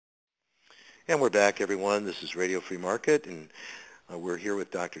And we're back, everyone. This is Radio Free Market, and we're here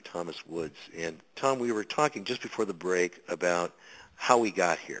with Dr. Thomas Woods. And Tom, we were talking just before the break about how we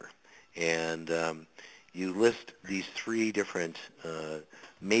got here. And you list these three different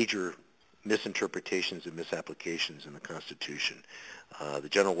major misinterpretations and misapplications in the Constitution. The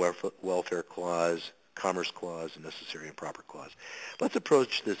General Welfare Clause, Commerce Clause, and Necessary and Proper Clause. Let's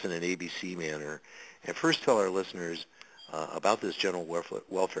approach this in an ABC manner and first tell our listeners about this General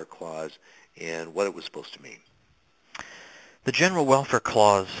Welfare Clause and what it was supposed to mean. The General Welfare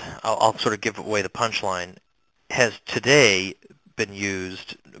Clause, I'll sort of give away the punchline, has today been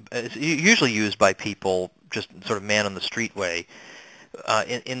used, it's usually used by people just sort of man-on-the-street way,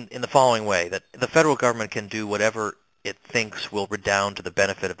 in the following way, that the federal government can do whatever it thinks will redound to the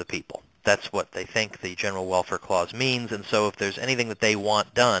benefit of the people. That's what they think the General Welfare Clause means, and so if there's anything that they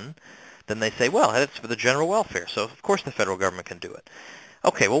want done, then they say, well, it's for the general welfare, so of course the federal government can do it.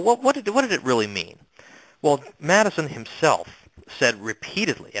 Okay, well, what did it really mean? Well, Madison himself said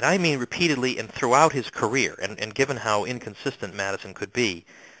repeatedly, and I mean repeatedly and throughout his career, and given how inconsistent Madison could be,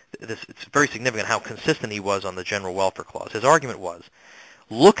 it's very significant how consistent he was on the General Welfare Clause. His argument was,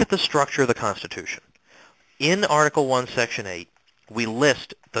 look at the structure of the Constitution. In Article 1, Section 8, we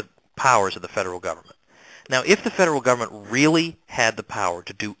list the powers of the federal government. Now, if the federal government really had the power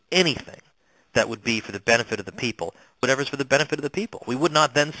to do anything that would be for the benefit of the people, whatever's for the benefit of the people, we would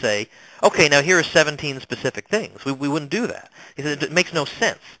not then say, okay, now here are 17 specific things. We wouldn't do that. It makes no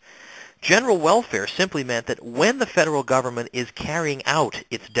sense. General welfare simply meant that when the federal government is carrying out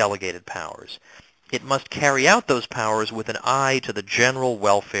its delegated powers, it must carry out those powers with an eye to the general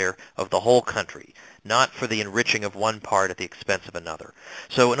welfare of the whole country, not for the enriching of one part at the expense of another.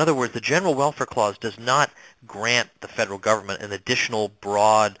 So in other words, the General Welfare Clause does not grant the federal government an additional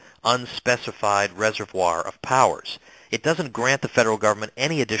broad, unspecified reservoir of powers. It doesn't grant the federal government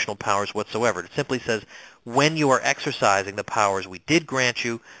any additional powers whatsoever. It simply says, when you are exercising the powers we did grant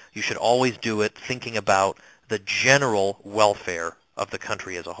you, you should always do it thinking about the general welfare of the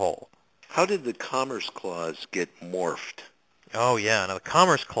country as a whole. How did the Commerce Clause get morphed? Oh, yeah. Now, the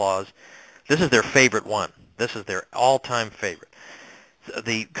Commerce Clause, this is their favorite one. This is their all-time favorite.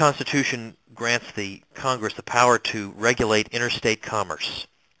 The Constitution grants the Congress the power to regulate interstate commerce.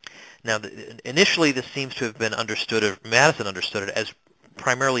 Now, initially, this seems to have been understood, or Madison understood it, as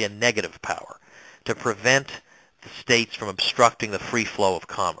primarily a negative power, to prevent the states from obstructing the free flow of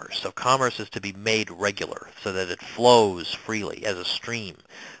commerce. So commerce is to be made regular so that it flows freely as a stream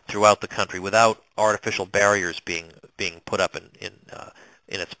throughout the country without artificial barriers being put up in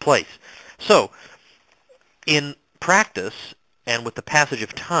its place. So, in practice, and with the passage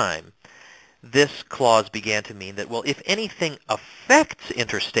of time, this clause began to mean that, well, if anything affects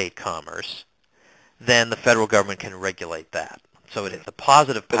interstate commerce, then the federal government can regulate that. So it is a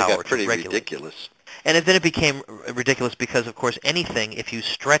positive power to regulate. But it got pretty ridiculous. And then it became ridiculous because, of course, anything, if you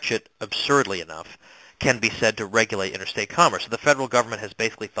stretch it absurdly enough, can be said to regulate interstate commerce. So the federal government has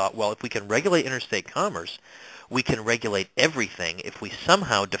basically thought, well, if we can regulate interstate commerce, we can regulate everything if we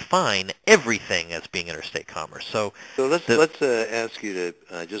somehow define everything as being interstate commerce. So let's ask you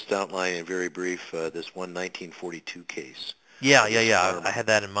to just outline in very brief this 1942 case. Yeah. I had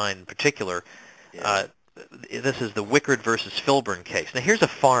that in mind in particular. Yeah. This is the Wickard versus Filburn case. Now, here's a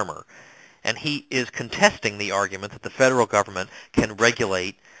farmer, and he is contesting the argument that the federal government can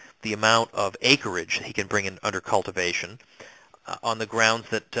regulate the amount of acreage he can bring in under cultivation on the grounds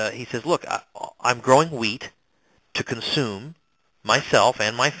that he says, look, I'm growing wheat to consume myself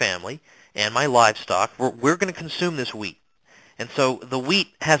and my family and my livestock. We're going to consume this wheat. And so the wheat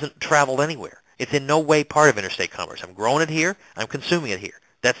hasn't traveled anywhere. It's in no way part of interstate commerce. I'm growing it here. I'm consuming it here.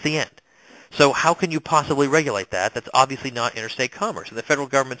 That's the end. So how can you possibly regulate that? That's obviously not interstate commerce. And the federal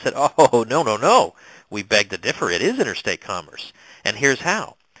government said, oh, no. We beg to differ. It is interstate commerce. And here's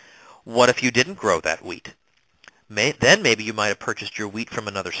how. What if you didn't grow that wheat? Then maybe you might have purchased your wheat from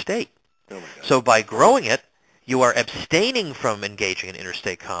another state. Oh my God. So by growing it, you are abstaining from engaging in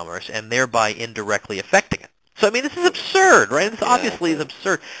interstate commerce and thereby indirectly affecting it. So, I mean, this is absurd, right? This obviously is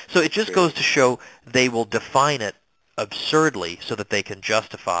absurd. So it just goes to show they will define it absurdly so that they can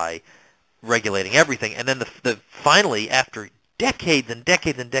justify regulating everything. And then finally, after decades and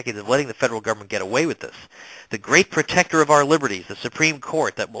decades and decades of letting the federal government get away with this, the great protector of our liberties, the Supreme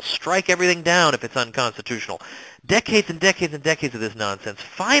Court, that will strike everything down if it's unconstitutional, decades and decades and decades of this nonsense,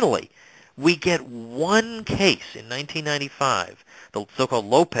 finally, we get one case in 1995, the so-called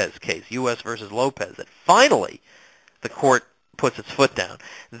Lopez case, U.S. versus Lopez, that finally the court puts its foot down.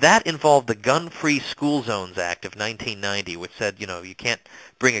 That involved the Gun-Free School Zones Act of 1990, which said, you can't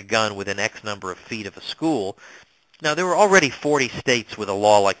bring a gun within X number of feet of a school. Now, there were already 40 states with a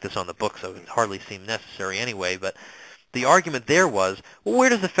law like this on the books, so it hardly seemed necessary anyway, but the argument there was, well, where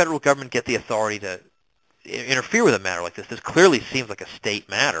does the federal government get the authority to interfere with a matter like this? This clearly seems like a state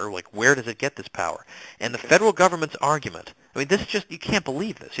matter. Like, where does it get this power? And the federal government's argument, I mean, this just, you can't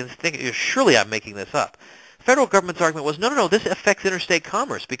believe this. You think, surely I'm making this up. The federal government's argument was, no, this affects interstate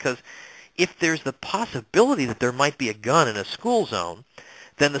commerce, because if there's the possibility that there might be a gun in a school zone,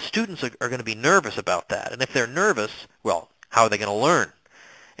 then the students are going to be nervous about that. And if they're nervous, well, how are they going to learn?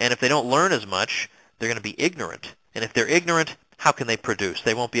 And if they don't learn as much, they're going to be ignorant. And if they're ignorant, how can they produce?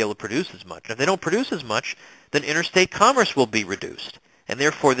 They won't be able to produce as much. And if they don't produce as much, then interstate commerce will be reduced. And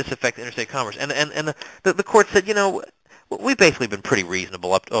therefore, this affects interstate commerce. And the court said, we've basically been pretty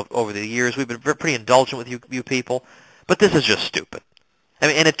reasonable over the years. We've been pretty indulgent with you people. But this is just stupid. I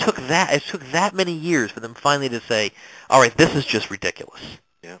mean, and it took that many years for them finally to say, all right, this is just ridiculous.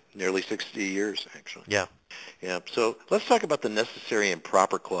 Yeah, nearly 60 years, actually. Yeah. Yeah, so let's talk about the necessary and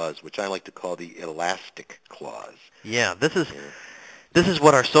proper clause, which I like to call the elastic clause. Yeah, this is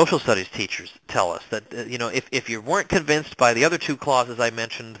what our social studies teachers tell us, that, if you weren't convinced by the other two clauses I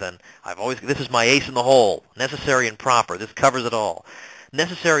mentioned, then this is my ace in the hole, necessary and proper. This covers it all.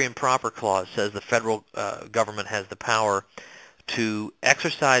 Necessary and proper clause says the federal government has the power to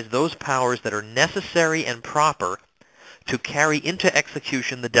exercise those powers that are necessary and proper to carry into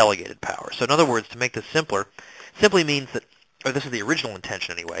execution the delegated power. So in other words, to make this simpler, simply means that, or this is the original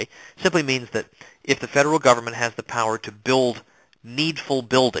intention anyway, simply means that if the federal government has the power to build needful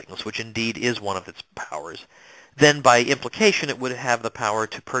buildings, which indeed is one of its powers, then by implication it would have the power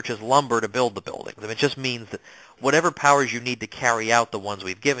to purchase lumber to build the buildings. I mean, it just means that whatever powers you need to carry out the ones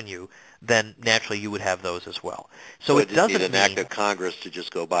we've given you, then naturally you would have those as well. So it doesn't mean an act of Congress to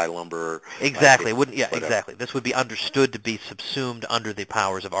just go buy lumber. Exactly. Exactly. This would be understood to be subsumed under the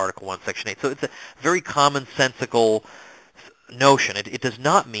powers of Article 1, Section 8. So it's a very commonsensical notion. It does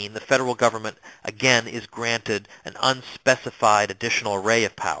not mean the federal government, again, is granted an unspecified additional array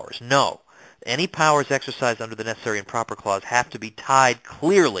of powers. No. Any powers exercised under the necessary and proper clause have to be tied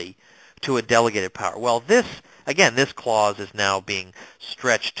clearly to a delegated power. Well, this clause is now being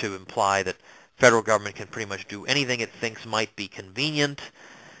stretched to imply that federal government can pretty much do anything it thinks might be convenient.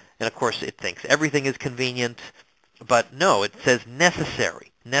 And of course, it thinks everything is convenient. But no, it says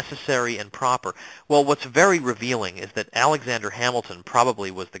necessary and proper. Well, what's very revealing is that Alexander Hamilton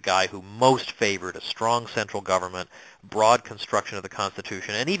probably was the guy who most favored a strong central government, broad construction of the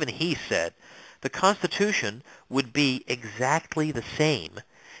Constitution. And even he said the Constitution would be exactly the same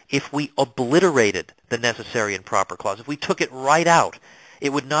if we obliterated the necessary and proper clause. If we took it right out,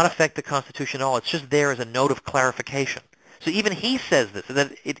 it would not affect the Constitution at all. It's just there as a note of clarification. So even he says this,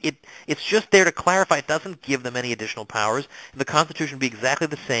 that it's just there to clarify. It doesn't give them any additional powers. The Constitution would be exactly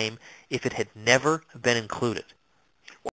the same if it had never been included.